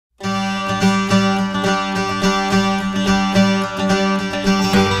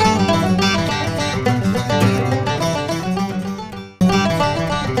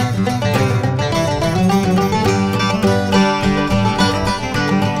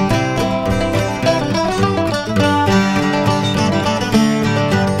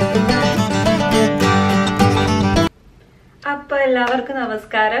എല്ലാവർക്കും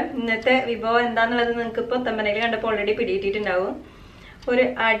നമസ്കാരം. ഇന്നത്തെ വിഭവം എന്താണെന്നുള്ളത് നിങ്ങൾക്ക് ഇപ്പോൾ തമ്പനയിൽ കണ്ടപ്പോൾ ഓൾറെഡി പിടിയിട്ടിട്ടുണ്ടാവും. ഒരു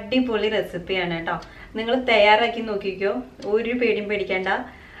അടിപൊളി റെസിപ്പിയാണ് കേട്ടോ. നിങ്ങൾ തയ്യാറാക്കി നോക്കിക്കോ, ഒരു പേടിയും പേടിക്കേണ്ട.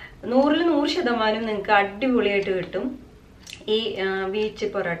 100% നിങ്ങൾക്ക് അടിപൊളിയായിട്ട് കിട്ടും ഈ ബീച്ച്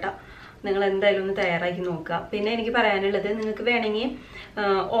പൊറോട്ട. നിങ്ങൾ എന്തായാലും ഒന്ന് തയ്യാറാക്കി നോക്കുക. പിന്നെ എനിക്ക് പറയാനുള്ളത്, നിങ്ങൾക്ക് വേണമെങ്കിൽ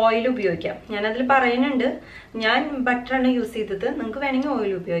ഓയിൽ ഉപയോഗിക്കാം. ഞാനതിൽ പറയുന്നുണ്ട്, ഞാൻ ബട്ടറാണ് യൂസ് ചെയ്തത്. നിങ്ങൾക്ക് വേണമെങ്കിൽ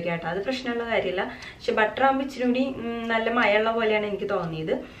ഓയിൽ ഉപയോഗിക്കാം കേട്ടോ, അത് പ്രശ്നമുള്ള കാര്യമില്ല. പക്ഷെ ബട്ടർ ആകുമ്പോൾ ഇച്ചിരി കൂടി നല്ല മയമുള്ള പോലെയാണ് എനിക്ക്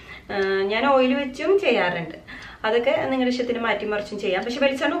തോന്നിയത്. ഞാൻ ഓയിൽ വെച്ചും ചെയ്യാറുണ്ട്, അതൊക്കെ നിങ്ങളുടെ ഇഷ്ടത്തിന് മാറ്റി മറിച്ചും ചെയ്യാം. പക്ഷെ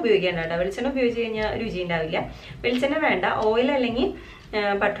വെളിച്ചെണ്ണ ഉപയോഗിക്കേണ്ട കേട്ടോ. വെളിച്ചെണ്ണ ഉപയോഗിച്ച് കഴിഞ്ഞാൽ രുചി ഉണ്ടാവില്ല. വെളിച്ചെണ്ണ വേണ്ട, ഓയിൽ അല്ലെങ്കിൽ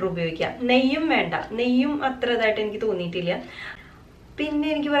ബട്ടർ ഉപയോഗിക്കാം. നെയ്യും വേണ്ട, നെയ്യും അത്ര ഇതായിട്ട് എനിക്ക് തോന്നിയിട്ടില്ല. പിന്നെ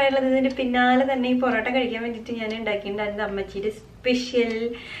എനിക്ക് പറയാനുള്ളത്, ഇതിൻ്റെ പിന്നാലെ തന്നെ ഈ പൊറോട്ട കഴിക്കാൻ വേണ്ടിയിട്ട് ഞാൻ ഉണ്ടാക്കിയിട്ടുണ്ട്. അതിൻ്റെ അമ്മച്ചിയുടെ സ്പെഷ്യൽ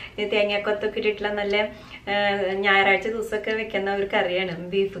തേങ്ങാക്കൊത്തൊക്കെ ഇട്ടിട്ടുള്ള നല്ല ഞായറാഴ്ച ദിവസമൊക്കെ വെക്കുന്ന ഒരു കറിയാണ്,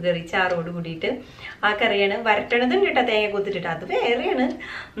 ബീഫ് കറി ചാറോട് കൂടിയിട്ട്. ആ കറിയാണ്. വരട്ടണതും കേട്ടോ തേങ്ങാക്കൊത്തിട്ടിട്ട്, അത് വേറെയാണ്.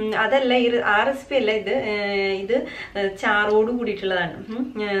 അതല്ല ആ റെസിപ്പി അല്ല ഇത് ചാറോട് കൂടിയിട്ടുള്ളതാണ്.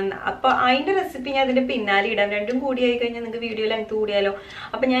 അപ്പോൾ അതിൻ്റെ റെസിപ്പി ഞാൻ അതിൻ്റെ പിന്നാലെ ഇടാം. രണ്ടും കൂടിയായി കഴിഞ്ഞാൽ നിങ്ങൾക്ക് വീഡിയോ ലെങ്ത് കൂടിയാലോ.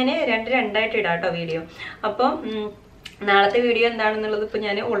 അപ്പം ഞാൻ രണ്ടായിട്ട് ഇടാം കേട്ടോ വീഡിയോ. അപ്പം നാളത്തെ വീഡിയോ എന്താണെന്നുള്ളത് ഇപ്പോൾ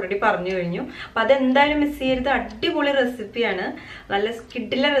ഞാൻ ഓൾറെഡി പറഞ്ഞു കഴിഞ്ഞു. അപ്പം അതെന്തായാലും മിസ് ചെയ്യരുത്. അടിപൊളി റെസിപ്പിയാണ്, നല്ല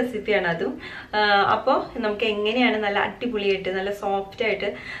സ്കിഡിലെ റെസിപ്പിയാണ് അതും. അപ്പോൾ നമുക്ക് എങ്ങനെയാണ് നല്ല അടിപൊളിയായിട്ട് നല്ല സോഫ്റ്റായിട്ട്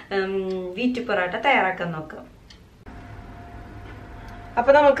വീറ്റ് പൊറോട്ട തയ്യാറാക്കാൻ നോക്കാം.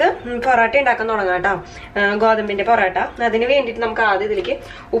 അപ്പോൾ നമുക്ക് പൊറോട്ട ഉണ്ടാക്കാൻ തുടങ്ങാം കേട്ടോ. ഗോതമ്പിൻ്റെ പൊറോട്ട. അതിന് വേണ്ടിയിട്ട് നമുക്ക് ആദ്യം ഇതിലേക്ക്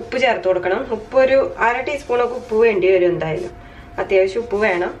ഉപ്പ് ചേർത്ത് കൊടുക്കണം. ഉപ്പ് ഒരു 1/2 ടീസ്പൂണൊക്കെ ഉപ്പ് വേണ്ടി വരും എന്തായാലും. അത്യാവശ്യം ഉപ്പ്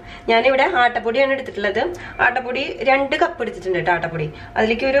വേണം. ഞാനിവിടെ ആട്ടപ്പൊടിയാണ് എടുത്തിട്ടുള്ളത്. ആട്ടപ്പൊടി 2 കപ്പ് എടുത്തിട്ടുണ്ട് കേട്ടോ ആട്ടപ്പൊടി.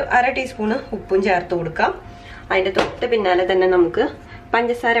 അതിലേക്ക് ഒരു 1/2 ടീസ്പൂണ് ഉപ്പും ചേർത്ത് കൊടുക്കാം. അതിൻ്റെ തൊട്ട് പിന്നാലെ തന്നെ നമുക്ക്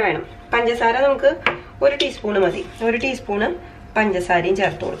പഞ്ചസാര വേണം. പഞ്ചസാര നമുക്ക് 1 ടീസ്പൂണ് മതി. 1 ടീസ്പൂണ് പഞ്ചസാരയും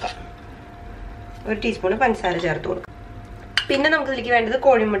ചേർത്ത് കൊടുക്കാം. 1 ടീസ്പൂണ് പഞ്ചസാര ചേർത്ത് കൊടുക്കാം. പിന്നെ നമുക്ക് ഇതിലേക്ക് വേണ്ടത്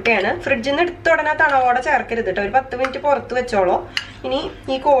കോഴിമുട്ടയാണ്. ഫ്രിഡ്ജിൽ നിന്ന് എടുത്ത ഉടനെ തണവോടെ ചേർക്കരുത് കേട്ടോ. ഒരു 10 മിനിറ്റ് പുറത്ത് വെച്ചോളൂ. ഇനി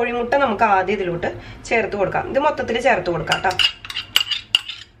ഈ കോഴിമുട്ട നമുക്ക് ആദ്യം ഇതിലോട്ട് ചേർത്ത് കൊടുക്കാം. ഇത് മൊത്തത്തിൽ ചേർത്ത് കൊടുക്കാം കേട്ടോ.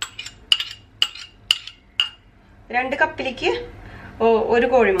 2 കപ്പിലേക്ക് 1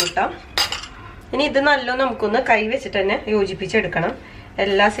 കോഴിമുട്ട. ഇനി ഇത് നല്ലോണം നമുക്കൊന്ന് കൈ വെച്ചിട്ട് തന്നെ യോജിപ്പിച്ചെടുക്കണം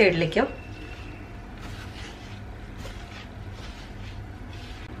എല്ലാ സൈഡിലേക്കും.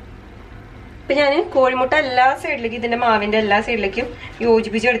 ഇപ്പം ഞാൻ കോഴിമുട്ട എല്ലാ സൈഡിലേക്കും, ഇതിൻ്റെ മാവിൻ്റെ എല്ലാ സൈഡിലേക്കും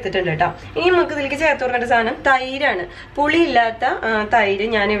യോജിപ്പിച്ചെടുത്തിട്ടുണ്ട് കേട്ടോ. ഇനി നമുക്ക് ഇതിലേക്ക് ചേർത്ത് കൊടുക്കേണ്ട സാധനം തൈരാണ്. പുളിയില്ലാത്ത തൈര്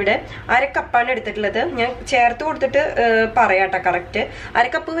ഞാനിവിടെ 1/2 കപ്പാണ് എടുത്തിട്ടുള്ളത്. ഞാൻ ചേർത്ത് കൊടുത്തിട്ട് പറയാം കേട്ടോ കറക്റ്റ്.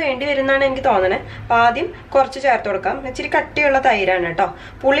 1/2 കപ്പ് വേണ്ടി വരുന്നതാണ് എനിക്ക് തോന്നണേ. അപ്പം ആദ്യം കുറച്ച് ചേർത്ത് കൊടുക്കാം. ഇച്ചിരി കട്ടിയുള്ള തൈരാണ് കേട്ടോ.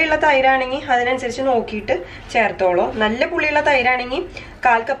 പുളിയുള്ള തൈരാണെങ്കിൽ അതിനനുസരിച്ച് നോക്കിയിട്ട് ചേർത്തോളൂ. നല്ല പുളിയുള്ള തൈരാണെങ്കിൽ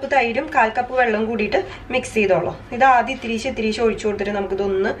 1/4 കപ്പ് തൈരും 1/4 കപ്പ് വെള്ളം കൂടിയിട്ട് മിക്സ് ചെയ്തോളൂ. ഇത് ആദ്യം ഇത്തിരീശ് ഒഴിച്ചു കൊടുത്തിട്ട്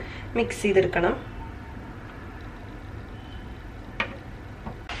നമുക്കിതൊന്ന് മിക്സ് ചെയ്തെടുക്കണം.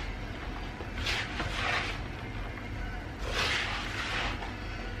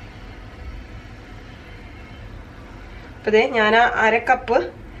 അപ്പൊ ഇതേ ഞാൻ 1/2 കപ്പ്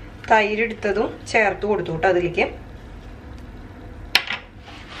തൈരെടുത്തതും ചേർത്ത് കൊടുത്തു കേട്ടോ. അതിലേക്ക്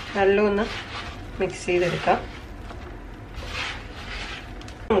നല്ല ഒന്ന് മിക്സ് ചെയ്തെടുക്കാം.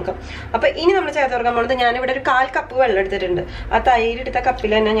 അപ്പൊ ഇനി നമ്മൾ ചേർത്ത് കൊടുക്കാൻ പോകുന്നത്, ഞാനിവിടെ ഒരു 1/4 കപ്പ് വെള്ളം എടുത്തിട്ടുണ്ട്. ആ തൈരെടുത്ത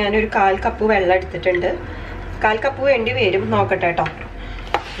കപ്പിൽ തന്നെ ഞാനൊരു 1/4 കപ്പ് വെള്ളം എടുത്തിട്ടുണ്ട്. 1/4 കപ്പ് വേണ്ടി വരും, നോക്കട്ടെ കേട്ടോ.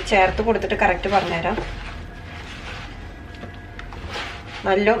 ചേർത്ത് കൊടുത്തിട്ട് കറക്റ്റ് പറഞ്ഞുതരാം.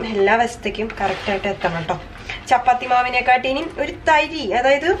 നല്ല എല്ലാ വശത്തേക്കും കറക്റ്റായിട്ട് എത്തണം കേട്ടോ. ചപ്പാത്തി മാവിനെക്കാട്ടിനും ഒരു തരി,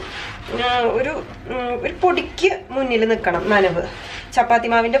 അതായത് ഒരു പൊടിക്ക് മുന്നിൽ നിൽക്കണം നനവ്. ചപ്പാത്തി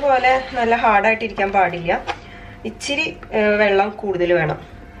മാവിൻ്റെ പോലെ നല്ല ഹാർഡായിട്ടിരിക്കാൻ പാടില്ല. ഇച്ചിരി വെള്ളം കൂടുതൽ വേണം.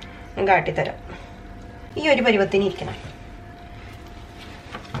 ഞാൻ കാട്ടിത്തരാം. ഈ ഒരു പരുവത്തിന് ഇരിക്കണം.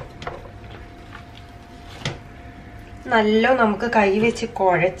 നല്ല നമുക്ക് കൈ വെച്ച്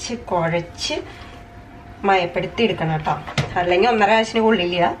കുഴച്ച് മയപ്പെടുത്തി എടുക്കണം കേട്ടോ. അല്ലെങ്കിൽ 1.5 ആഴ്ചന്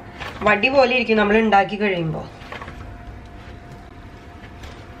കൊള്ളില്ല. വടി പോലെ ഇരിക്കും നമ്മൾ ഉണ്ടാക്കി കഴിയുമ്പോൾ.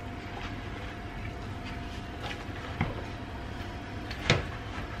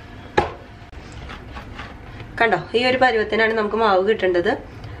 കണ്ടോ, ഈ ഒരു പരുവത്തിനാണ് നമുക്ക് മാവ് കിട്ടേണ്ടത്.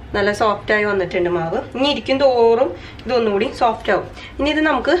 നല്ല സോഫ്റ്റായി വന്നിട്ടുണ്ട് മാവ്. ഇനി ഇരിക്കും തോറും ഇതൊന്നുകൂടി സോഫ്റ്റ് ആവും. ഇനി ഇത്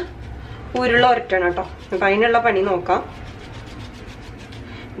നമുക്ക് ഉരുള ഉരട്ടണം കേട്ടോ. അപ്പം അതിനുള്ള പണി നോക്കാം.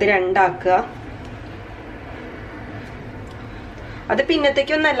 ഇത് 2 ആക്കുക. അത്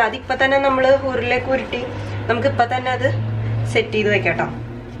പിന്നത്തേക്കൊന്നല്ല, അതിപ്പോൾ തന്നെ നമ്മൾ ഉരുളേക്ക് ഉരുട്ടി നമുക്കിപ്പോൾ തന്നെ അത് സെറ്റ് ചെയ്ത് വെക്കാം കേട്ടോ.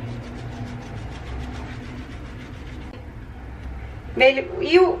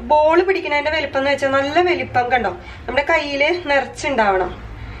 ഈ ബോള് പിടിക്കുന്നതിന്റെ വലിപ്പം എന്ന് വെച്ചാൽ നല്ല വലിപ്പം കണ്ടോ, നമ്മുടെ കയ്യിൽ നിറച്ചുണ്ടാവണം.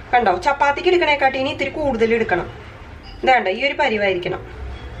 കണ്ടോ, ചപ്പാത്തിക്ക് എടുക്കണേക്കാട്ടി ഇനി ഇത്തിരി കൂടുതൽ എടുക്കണം. ഇതാണ്ട ഈ ഒരു പരിവായിരിക്കണം.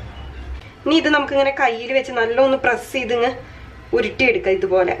 ഇനി ഇത് നമുക്ക് ഇങ്ങനെ കയ്യിൽ വെച്ച് നല്ലോണം പ്രസ് ചെയ്ത് ഉരുട്ടിയെടുക്കുക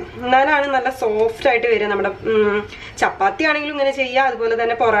ഇതുപോലെ. എന്നാലാണ് നല്ല സോഫ്റ്റ് ആയിട്ട് വരിക. നമ്മുടെ ചപ്പാത്തി ആണെങ്കിലും ഇങ്ങനെ ചെയ്യുക, അതുപോലെ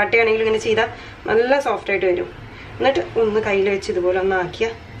തന്നെ പൊറാട്ട ആണെങ്കിലും ഇങ്ങനെ ചെയ്താൽ നല്ല സോഫ്റ്റ് ആയിട്ട് വരും. എന്നിട്ട് ഒന്ന് കയ്യിൽ വെച്ച് ഇതുപോലെ ഒന്ന് ആക്കിയ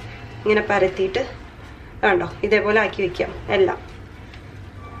ഇങ്ങനെ പരത്തിയിട്ട് കണ്ടോ ഇതേപോലെ ആക്കി വെക്കാം എല്ലാം.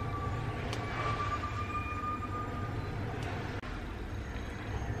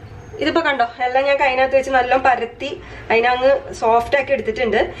 ഇതിപ്പോൾ കണ്ടോ എല്ലാം ഞാൻ കൈനകത്ത് വെച്ച് നല്ല പരത്തി അതിനങ്ങ് സോഫ്റ്റ് ആക്കി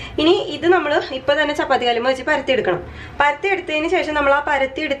എടുത്തിട്ടുണ്ട്. ഇനി ഇത് നമ്മൾ ഇപ്പൊ തന്നെ ചപ്പാത്തി കല്ലുമ്മ വെച്ച് പരത്തി എടുക്കണം. പരത്തി എടുത്തതിന് ശേഷം നമ്മൾ ആ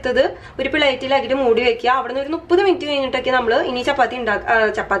പരത്തി എടുത്തത് ഒരു പ്ലേറ്റിലാക്കിയിട്ട് മൂടി വെക്കുക. അവിടെ നിന്ന് ഒരു 30 മിനിറ്റ് കഴിഞ്ഞിട്ടൊക്കെ നമ്മൾ ഇനി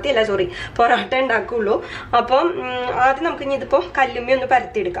ചപ്പാത്തി അല്ല സോറി പൊറോട്ട ഉണ്ടാക്കുള്ളൂ. അപ്പം ആദ്യം നമുക്ക് ഇനി ഇതിപ്പോൾ കല്ലുമ്മ ഒന്ന്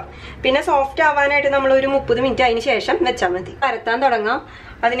പരത്തി എടുക്കാം. പിന്നെ സോഫ്റ്റ് ആവാനായിട്ട് നമ്മൾ ഒരു 30 മിനിറ്റ് അതിന് ശേഷം വെച്ചാൽ മതി. പരത്താൻ തുടങ്ങാം.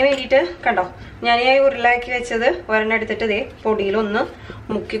 അതിന് വേണ്ടിയിട്ട് കണ്ടോ ഞാൻ ഈ ഉരുളാക്കി വെച്ചത് ഒരെണ്ണം എടുത്തിട്ട് ഇതേ പൊടിയിലൊന്ന്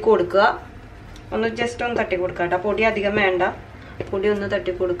മുക്കി കൊടുക്കുക. ഒന്ന് ജസ്റ്റ് ഒന്ന് തട്ടി കൊടുക്കുക കേട്ടോ. പൊടി അധികം വേണ്ട, പൊടി ഒന്ന്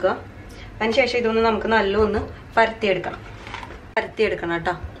തട്ടി കൊടുക്കുക. അതിനുശേഷം ഇതൊന്ന് നമുക്ക് നല്ല ഒന്ന് പരത്തിയെടുക്കണം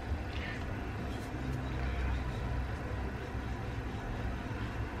കേട്ടോ.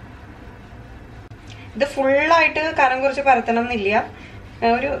 ഇത് ഫുള്ളായിട്ട് കനം കുറച്ച് പരത്തണം എന്നില്ല.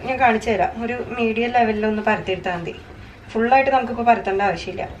 ഞാൻ കാണിച്ചു തരാം. ഒരു മീഡിയം ലെവലിൽ ഒന്ന് പരത്തിയെടുത്താൽ മതി. ഫുള്ളായിട്ട് നമുക്കിപ്പോൾ പരത്തേണ്ട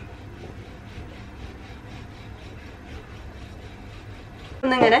ആവശ്യമില്ല.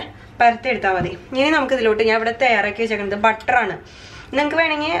 ഒന്നിങ്ങനെ പരത്തിയെടുത്താൽ മതി. ഇനി നമുക്ക് ഇതിലോട്ട് ഞാൻ ഇവിടെ തയ്യാറാക്കി വെച്ചേക്കുന്നത് ബട്ടറാണ്. നിങ്ങൾക്ക്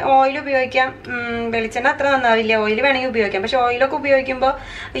വേണമെങ്കിൽ ഓയിൽ ഉപയോഗിക്കാം. വെളിച്ചെണ്ണ അത്ര നന്നാവില്ല, ഓയിൽ വേണമെങ്കിൽ ഉപയോഗിക്കാം. പക്ഷെ ഓയിലൊക്കെ ഉപയോഗിക്കുമ്പോൾ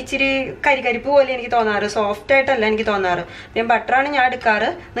ഇച്ചിരി കരികരിപ്പ് പോലെ എനിക്ക് തോന്നാറ്, സോഫ്റ്റ് ആയിട്ടല്ല എനിക്ക് തോന്നാറ്. ഞാൻ ബട്ടറാണ് ഞാൻ എടുക്കാറ്.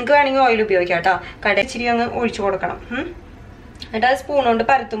 നിങ്ങൾക്ക് വേണമെങ്കിൽ ഓയിൽ ഉപയോഗിക്കാം കേട്ടോ. കടയിൽ ഇച്ചിരി അങ്ങ് ഒഴിച്ചു കൊടുക്കണം. എന്നിട്ട് അത് സ്പൂൺ കൊണ്ട്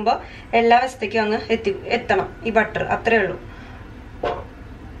പരത്തുമ്പോൾ എല്ലാ വശത്തേക്കും അങ്ങ് എത്തണം ഈ ബട്ടർ. അത്രേ ഉള്ളൂ.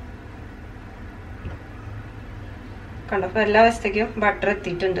 കണ്ടോ അപ്പൊ എല്ലാ വശത്തേക്കും ബട്ടർ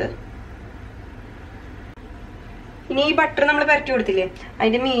എത്തിയിട്ടുണ്ട്. ഇനി ഈ ബട്ടർ നമ്മൾ പരട്ടി കൊടുത്തില്ലേ,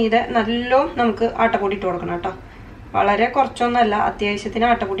 അതിന്റെ മീതെ നല്ലോ നമുക്ക് ആട്ടപ്പൊടി ഇട്ട് കൊടുക്കണം കേട്ടോ. വളരെ കുറച്ചൊന്നല്ല, അത്യാവശ്യത്തിന്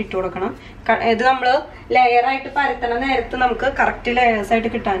ആട്ടപ്പൊടി ഇട്ട് കൊടുക്കണം. ഇത് നമ്മൾ ലെയറായിട്ട് പരത്തണ നേരത്ത് നമുക്ക് കറക്റ്റ്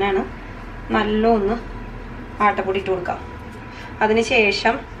ലെയേഴ്സായിട്ട് കിട്ടാനാണ് നല്ലോ ഒന്ന് ആട്ടപ്പൊടി ഇട്ട് കൊടുക്കാം.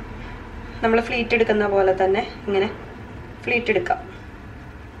 അതിനുശേഷം നമ്മൾ ഫ്ലീറ്റ് എടുക്കുന്ന പോലെ തന്നെ ഇങ്ങനെ ഫ്ലീറ്റ് എടുക്കാം.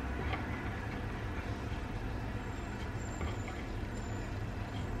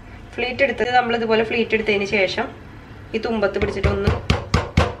 ഫ്ലീറ്റ് എടുത്തത് നമ്മൾ ഇതുപോലെ ഫ്ലീറ്റ് എടുത്തതിന് ശേഷം ഈ തുമ്പത്ത് പിടിച്ചിട്ട് ഒന്ന്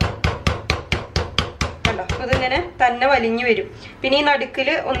കണ്ടോ ഇതിങ്ങനെ തന്നെ വലിഞ്ഞു വരും. പിന്നെ ഈ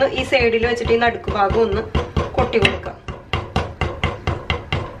നടുക്കില് ഒന്ന് ഈ സൈഡിൽ വെച്ചിട്ട് ഈ നടുക്ക് ഭാഗം ഒന്ന് കൊട്ടി കൊടുക്കാം.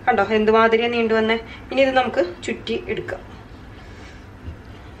 കണ്ടോ എന്തുമാതിരിയാ നീണ്ടു വന്നേ. ഇനി ഇത് നമുക്ക് ചുറ്റി എടുക്കാം.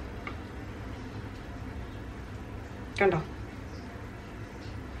 കണ്ടോ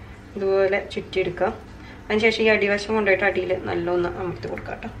ഇതുപോലെ ചുറ്റിയെടുക്കാം. അതിനുശേഷം ഈ അടിവശം കൊണ്ടുപോയിട്ട് അടിയിൽ നല്ലൊന്ന് അമർത്തി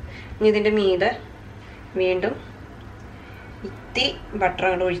കൊടുക്കാം കേട്ടോ. ഇനി ഇതിൻ്റെ മീതെ വീണ്ടും ഇത്തി ബട്ടർ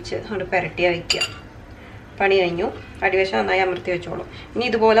അങ്ങോട്ട് ഒഴിച്ച് അങ്ങോട്ട് പുരട്ടിയാ വയ്ക്കുക. പണി കഴിഞ്ഞു. അടിവശം നന്നായി അമർത്തി വെച്ചോളൂ. ഇനി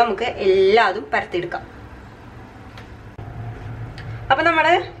ഇതുപോലെ നമുക്ക് എല്ലാതും പരത്തിയെടുക്കാം. അപ്പൊ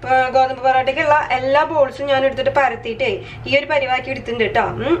നമ്മുടെ ഗോതമ്പ് പൊറോട്ടയ്ക്കുള്ള എല്ലാ ബോൾസും ഞാൻ എടുത്തിട്ട് പരത്തിയിട്ടേ ഈ ഒരു പരിവാക്കി എടുത്തിട്ടുണ്ട് കേട്ടോ.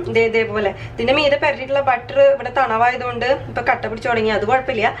 ഇതേപോലെ ഇതിന്റെ മീതെ പരത്തിയിട്ടുള്ള ബട്ടർ ഇവിടെ തണവായതുകൊണ്ട് ഇപ്പൊ കട്ട പിടിച്ചു തുടങ്ങി. അത്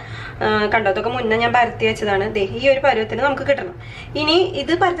കുഴപ്പമില്ല. കണ്ടോ അതൊക്കെ മുന്നേ ഞാൻ പരത്തി വെച്ചതാണ്. ഈ ഒരു പരുവത്തിന് നമുക്ക് കിട്ടണം. ഇനി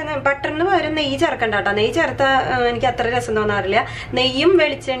ഇത് പരത്തുന്ന ബട്ടറിന് പകരം നെയ്യ് ചേർക്കണ്ട കേട്ടോ. നെയ്യ് ചേർത്ത എനിക്ക് അത്ര രസം തോന്നാറില്ല. നെയ്യും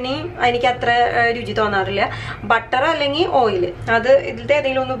വെളിച്ചെണ്ണയും എനിക്ക് അത്ര രുചി തോന്നാറില്ല. ബട്ടർ അല്ലെങ്കിൽ ഓയിൽ അത് ഇതിലത്തെ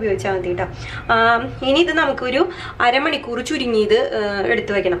ഏതെങ്കിലും ഒന്ന് ഉപയോഗിച്ചാൽ മതി കേട്ടോ. ഇനി ഇത് നമുക്കൊരു അരമണിക്കൂർ ചുരുങ്ങിയത്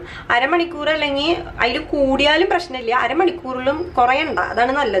എടുത്തു വെക്കണം. അരമണിക്കൂർ അല്ലെങ്കിൽ അതിൽ കൂടിയാലും പ്രശ്നമില്ല. അരമണിക്കൂറിലും കുറയണ്ട,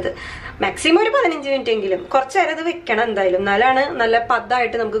 അതാണ് നല്ലത്. മാക്സിമം ഒരു 15 മിനിറ്റ് എങ്കിലും കുറച്ച് നേരം ഇത് വെക്കണം എന്തായാലും. എന്നാലാണ് നല്ല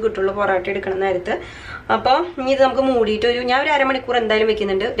പതായിട്ട് നമുക്ക് കിട്ടുള്ളൂ പൊറോട്ട എടുക്കണം നേരത്ത്. അപ്പോൾ ഇനി ഇത് നമുക്ക് മൂടിയിട്ട് ഞാൻ ഒരു അരമണിക്കൂർ എന്തായാലും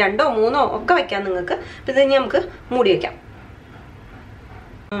വെക്കുന്നുണ്ട്. 2 or 3 ഒക്കെ വെക്കാം നിങ്ങൾക്ക്. ഇത് ഇനി നമുക്ക് മൂടി വെക്കാം.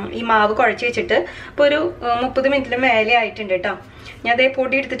 ഈ മാവ് കുഴച്ച് വെച്ചിട്ട് ഇപ്പോൾ ഒരു 30 മിനിറ്റിന് മേലെ ആയിട്ടുണ്ട് കേട്ടോ. ഞാൻ അതേ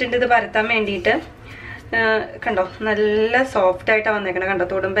പൊടി എടുത്തിട്ടുണ്ട് ഇത് പരത്താൻ വേണ്ടിയിട്ട്. കണ്ടോ നല്ല സോഫ്റ്റ് ആയിട്ടാണ് വന്നേക്കണം. കണ്ടോ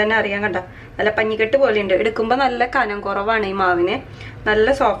തൊടുമ്പോ തന്നെ അറിയാൻ. കണ്ടോ നല്ല പഞ്ഞിക്കെട്ട് പോലെ ഉണ്ട്. എടുക്കുമ്പോൾ നല്ല കനം കുറവാണ് ഈ മാവിന്.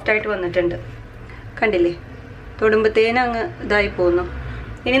 നല്ല സോഫ്റ്റ് ആയിട്ട് വന്നിട്ടുണ്ട്. കണ്ടില്ലേ തൊടുമ്പത്തേനും അങ്ങ് ഇതായി പോകുന്നു.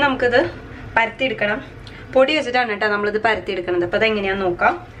 ഇനി നമുക്കിത് പരത്തിയെടുക്കണം. പൊടി വെച്ചിട്ടാണ് കേട്ടോ നമ്മളിത് പരത്തിയെടുക്കണത്. അപ്പോൾ അതെങ്ങനെയാന്ന്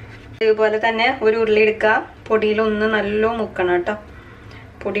നോക്കാം. ഇതുപോലെ തന്നെ ഒരു ഉരുളി എടുക്കുക. പൊടിയിലൊന്ന് നല്ല മുക്കണം കേട്ടോ.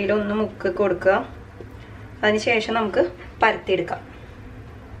 പൊടിയിലൊന്ന് മുക്കി കൊടുക്കുക. അതിനുശേഷം നമുക്ക് പരത്തിയെടുക്കാം.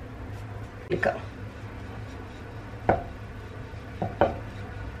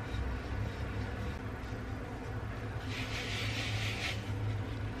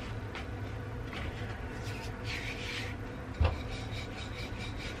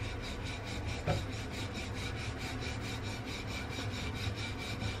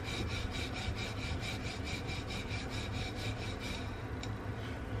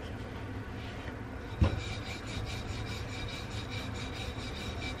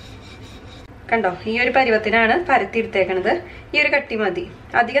 കണ്ടോ, ഈ ഒരു പരുവത്തിനാണ് പരത്തി എടുത്തേക്കണത്. ഈ ഒരു കട്ടി മതി.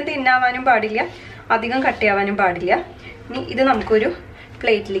 അധികം തിന്നാവാനും പാടില്ല, അധികം കട്ടിയാവാനും പാടില്ല. ഇനി ഇത് നമുക്കൊരു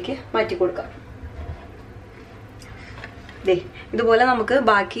പ്ലേറ്റിലേക്ക് മാറ്റി കൊടുക്കാം. ദേ ഇതുപോലെ നമുക്ക്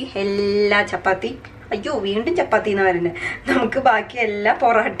ബാക്കി എല്ലാ ചപ്പാത്തി, അയ്യോ വീണ്ടും ചപ്പാത്തി എന്ന് പറയുന്നത്, നമുക്ക് ബാക്കി എല്ലാ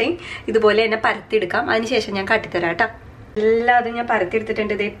പൊറോട്ടയും ഇതുപോലെ തന്നെ പരത്തിയെടുക്കാം. അതിനുശേഷം ഞാൻ കാട്ടിത്തരാം കേട്ടോ. എല്ലാതും ഞാൻ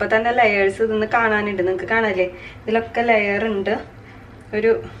പരത്തിയെടുത്തിട്ടുണ്ട്. ഇത് ഇപ്പൊ തന്നെ ലെയേഴ്സ് ഇതൊന്ന് കാണാനുണ്ട്, നിങ്ങൾക്ക് കാണാല്ലേ, ഇതിലൊക്കെ ലെയർ ഉണ്ട്.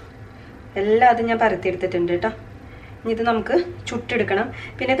 ഒരു എല്ലാതും ഞാൻ പരത്തിയെടുത്തിട്ടുണ്ട് കേട്ടോ. ഇനി ഇത് നമുക്ക് ചുട്ടെടുക്കണം.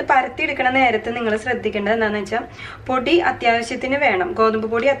 പിന്നെ ഇത് പരത്തിയെടുക്കണ നേരത്ത് നിങ്ങൾ ശ്രദ്ധിക്കേണ്ടത് എന്താണെന്ന് വെച്ചാൽ, പൊടി അത്യാവശ്യത്തിന് വേണം. ഗോതമ്പ്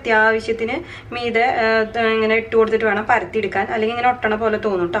പൊടി അത്യാവശ്യത്തിന് മീതെ ഇങ്ങനെ ഇട്ട് കൊടുത്തിട്ട് വേണം പരത്തിയെടുക്കാൻ, അല്ലെങ്കിൽ ഇങ്ങനെ ഒട്ടണ പോലെ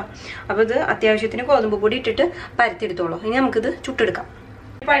തോന്നും കേട്ടോ. അപ്പോൾ ഇത് അത്യാവശ്യത്തിന് ഗോതമ്പ് പൊടി ഇട്ടിട്ട് പരത്തിയെടുത്തോളൂ. ഇനി നമുക്കിത് ചുട്ടെടുക്കാം.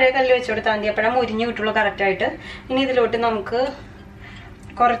 പഴയ കല്ല് വെച്ച് കൊടുത്താൽ മതി, അപ്പോഴാണ് മുരിഞ്ഞ് കിട്ടുള്ളൂ കറക്റ്റായിട്ട്. ഇനി ഇതിലോട്ട് നമുക്ക്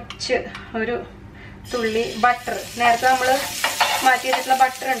കുറച്ച് ഒരു തുള്ളി ബട്ടർ, നേരത്തെ നമ്മൾ മാറ്റി വെച്ചിട്ടുള്ള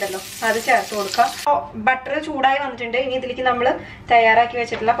ബട്ടർ ഉണ്ടല്ലോ, അത് ചേർത്ത് കൊടുക്കാം. ബട്ടർ ചൂടായി വന്നിട്ടുണ്ട്. ഇനി ഇതിലേക്ക് നമ്മൾ തയ്യാറാക്കി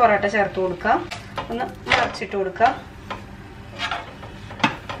വെച്ചിട്ടുള്ള പൊറോട്ട ചേർത്ത് കൊടുക്കാം. ഒന്ന് മറിച്ചിട്ട് കൊടുക്കാം.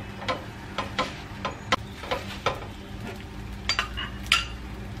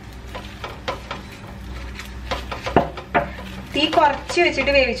 തീ കുറച്ച്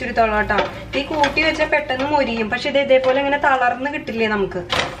വെച്ചിട്ട് വേവിച്ചെടുത്തോളാം കേട്ടോ. തീ കൂട്ടി വെച്ചാൽ പെട്ടെന്ന് മൊരിയും. പക്ഷെ ഇത് ഇതേപോലെ ഇങ്ങനെ തളർന്ന് കിട്ടില്ലേ, നമുക്ക്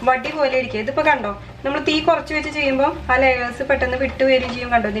വടി പോലെ ഇരിക്കും. ഇതിപ്പോ കണ്ടോ, നമ്മൾ തീ കുറച്ച് വെച്ച് ചെയ്യുമ്പോൾ ആ ലെയേഴ്സ് പെട്ടെന്ന് വിട്ട് വരികയും ചെയ്യും.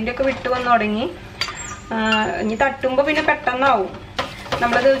 കണ്ടോ, ഇതിൻ്റെയൊക്കെ വിട്ട് വന്ന് തുടങ്ങി. ഇനി തട്ടുമ്പോൾ പിന്നെ പെട്ടെന്നാവും.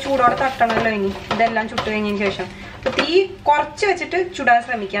 നമ്മളത് ചൂടോടെ തട്ടണമല്ലോ ഇനി ഇതെല്ലാം ചുട്ട് കഴിഞ്ഞതിന് ശേഷം. അപ്പൊ തീ കുറച്ച് വെച്ചിട്ട് ചുടാൻ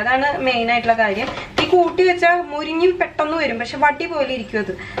ശ്രമിക്കുക, അതാണ് മെയിൻ ആയിട്ടുള്ള കാര്യം. തീ കൂട്ടി വെച്ചാൽ മുരിഞ്ഞ് പെട്ടെന്ന് വരും, പക്ഷെ വടി പോലെ ഇരിക്കും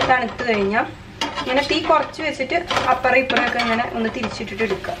അത് തണുത്ത് കഴിഞ്ഞാൽ. ഇങ്ങനെ തീ കുറച്ച് വെച്ചിട്ട് അപ്പുറം ഇപ്പുറം ഒക്കെ ഇങ്ങനെ ഒന്ന് തിരിച്ചിട്ടിട്ട്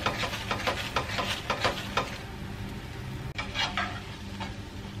എടുക്കുക.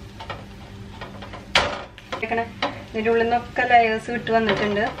 ഇതിൻ്റെ ഉള്ളിൽ നിന്നൊക്കെ ലെയേഴ്സ് വിട്ട്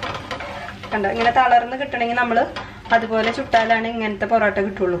വന്നിട്ടുണ്ട്. കണ്ടോ, ഇങ്ങനെ തളർന്ന് കിട്ടണമെങ്കിൽ നമ്മൾ അതുപോലെ ചുട്ടാലാണ് ഇങ്ങനത്തെ പൊറോട്ട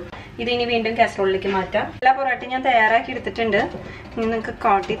കിട്ടുള്ളൂ. ഇതിനി വീണ്ടും കാസറോളിലേക്ക് മാറ്റാം. എല്ലാ പൊറോട്ടയും ഞാൻ തയ്യാറാക്കി എടുത്തിട്ടുണ്ട്. ഇനി നിങ്ങൾക്ക്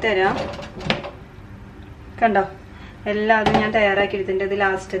കാട്ടി തരാം. കണ്ടോ, എല്ലാതും ഞാൻ തയ്യാറാക്കി എടുത്തിട്ടുണ്ട്. ഇത്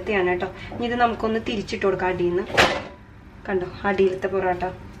ലാസ്റ്റത്തെയാണ് കേട്ടോ. ഇനി ഇത് നമുക്കൊന്ന് തിരിച്ചിട്ട് കൊടുക്കാം അടിയിൽ നിന്ന്. കണ്ടോ, അടിയിലത്തെ പൊറോട്ട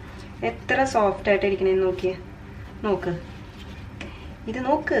എത്ര സോഫ്റ്റ് ആയിട്ട് ഇരിക്കണേന്ന് നോക്കിയേ. നോക്ക്, ഇത്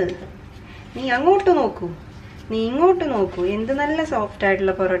നോക്ക്, നീ അങ്ങോട്ട് നോക്കൂ, നീ ഇങ്ങോട്ട് നോക്കൂ. എന്ത് നല്ല സോഫ്റ്റ്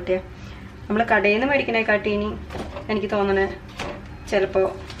ആയിട്ടുള്ള പൊറോട്ടയാണ്. നമ്മൾ കടയിൽ നിന്ന് മേടിക്കണേക്കാട്ടി ഇനി എനിക്ക് തോന്നണേ ചിലപ്പോൾ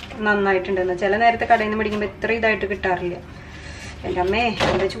നന്നായിട്ടുണ്ടെന്ന്. ചില നേരത്തെ കടയിൽ നിന്ന് മേടിക്കുമ്പോൾ ഇത്ര ഇതായിട്ട് കിട്ടാറില്ല. എൻ്റെ അമ്മേ,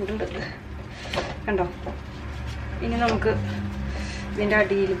 എൻ്റെ ചൂടുണ്ട്. കണ്ടോ, ഇനി നമുക്ക് ഇതിൻ്റെ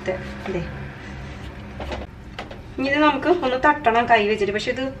അടിയിലത്തെ ഇതേ ഇനി ഇത് നമുക്ക് ഒന്ന് തട്ടണം കൈ വെച്ചിട്ട്.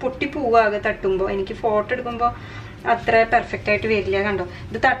 പക്ഷെ ഇത് പൊട്ടിപ്പോവാകെ തട്ടുമ്പോൾ. എനിക്ക് ഫോട്ടോ എടുക്കുമ്പോൾ അത്ര പെർഫെക്റ്റ് ആയിട്ട് വരില്ല. കണ്ടോ,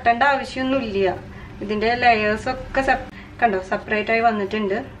 ഇത് തട്ടേണ്ട ആവശ്യമൊന്നുമില്ല. ഇതിൻ്റെ ലെയേഴ്സൊക്കെ കണ്ടോ സെപ്പറേറ്റ് ആയി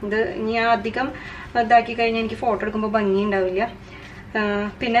വന്നിട്ടുണ്ട്. ഇത് ഞാൻ അധികം ഇതാക്കി കഴിഞ്ഞാൽ എനിക്ക് ഫോട്ടോ എടുക്കുമ്പോൾ ഭംഗി ഉണ്ടാവില്ല.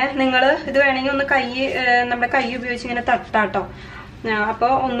 പിന്നെ നിങ്ങൾ ഇത് വേണമെങ്കിൽ ഒന്ന് നമ്മുടെ കൈ ഉപയോഗിച്ച് ഇങ്ങനെ തട്ടാട്ടോ.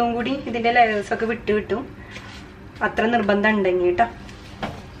 അപ്പോൾ ഒന്നും കൂടി ഇതിൻ്റെ ലെയേഴ്സൊക്കെ വിട്ട് കിട്ടും, അത്ര നിർബന്ധം ഉണ്ടെങ്കിൽ കേട്ടോ.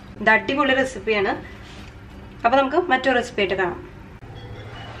 ഇത് അടിപൊളി റെസിപ്പിയാണ്. അപ്പൊ നമുക്ക് മറ്റൊരു റെസിപ്പി ആയിട്ട് കാണാം.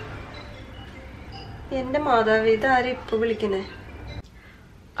 എന്റെ മാതാവ്, ഇതാരും ഇപ്പൊ വിളിക്കുന്നേ.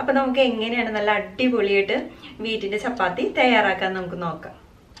 അപ്പൊ നമുക്ക് എങ്ങനെയാണ് നല്ല അടിപൊളിയായിട്ട് വീട്ടിന്റെ ചപ്പാത്തി തയ്യാറാക്കാൻ നമുക്ക് നോക്കാം.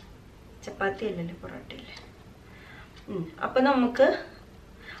 ചപ്പാത്തി അല്ലല്ലോ, പൊറോട്ടയല്ലേ. അപ്പൊ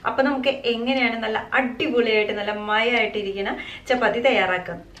നമുക്ക് എങ്ങനെയാണ് നല്ല അടിപൊളിയായിട്ട് നല്ല മയമായിട്ടിരിക്കുന്ന ചപ്പാത്തി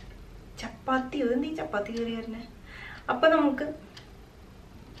തയ്യാറാക്കാം. ചപ്പാത്തി നീ ചപ്പാത്തി കയറി വരുന്നേ. അപ്പൊ നമുക്ക്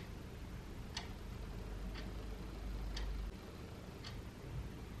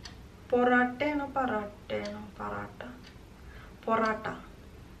പൊറോട്ടയാണോ പൊറോട്ടയാണോ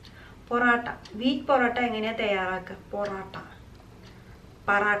പൊറോട്ട വീറ്റ് പൊറോട്ട എങ്ങനെയാ തയ്യാറാക്കുക?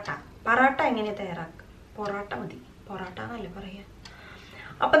 പറാട്ട എങ്ങനെയാ തയ്യാറാക്കുക? പൊറോട്ട മതി, പൊറോട്ട എന്നല്ലേ പറയാ.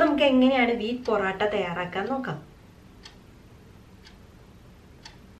 അപ്പൊ നമുക്ക് എങ്ങനെയാണ് വീറ്റ് പൊറോട്ട തയ്യാറാക്കാൻ നോക്കാം.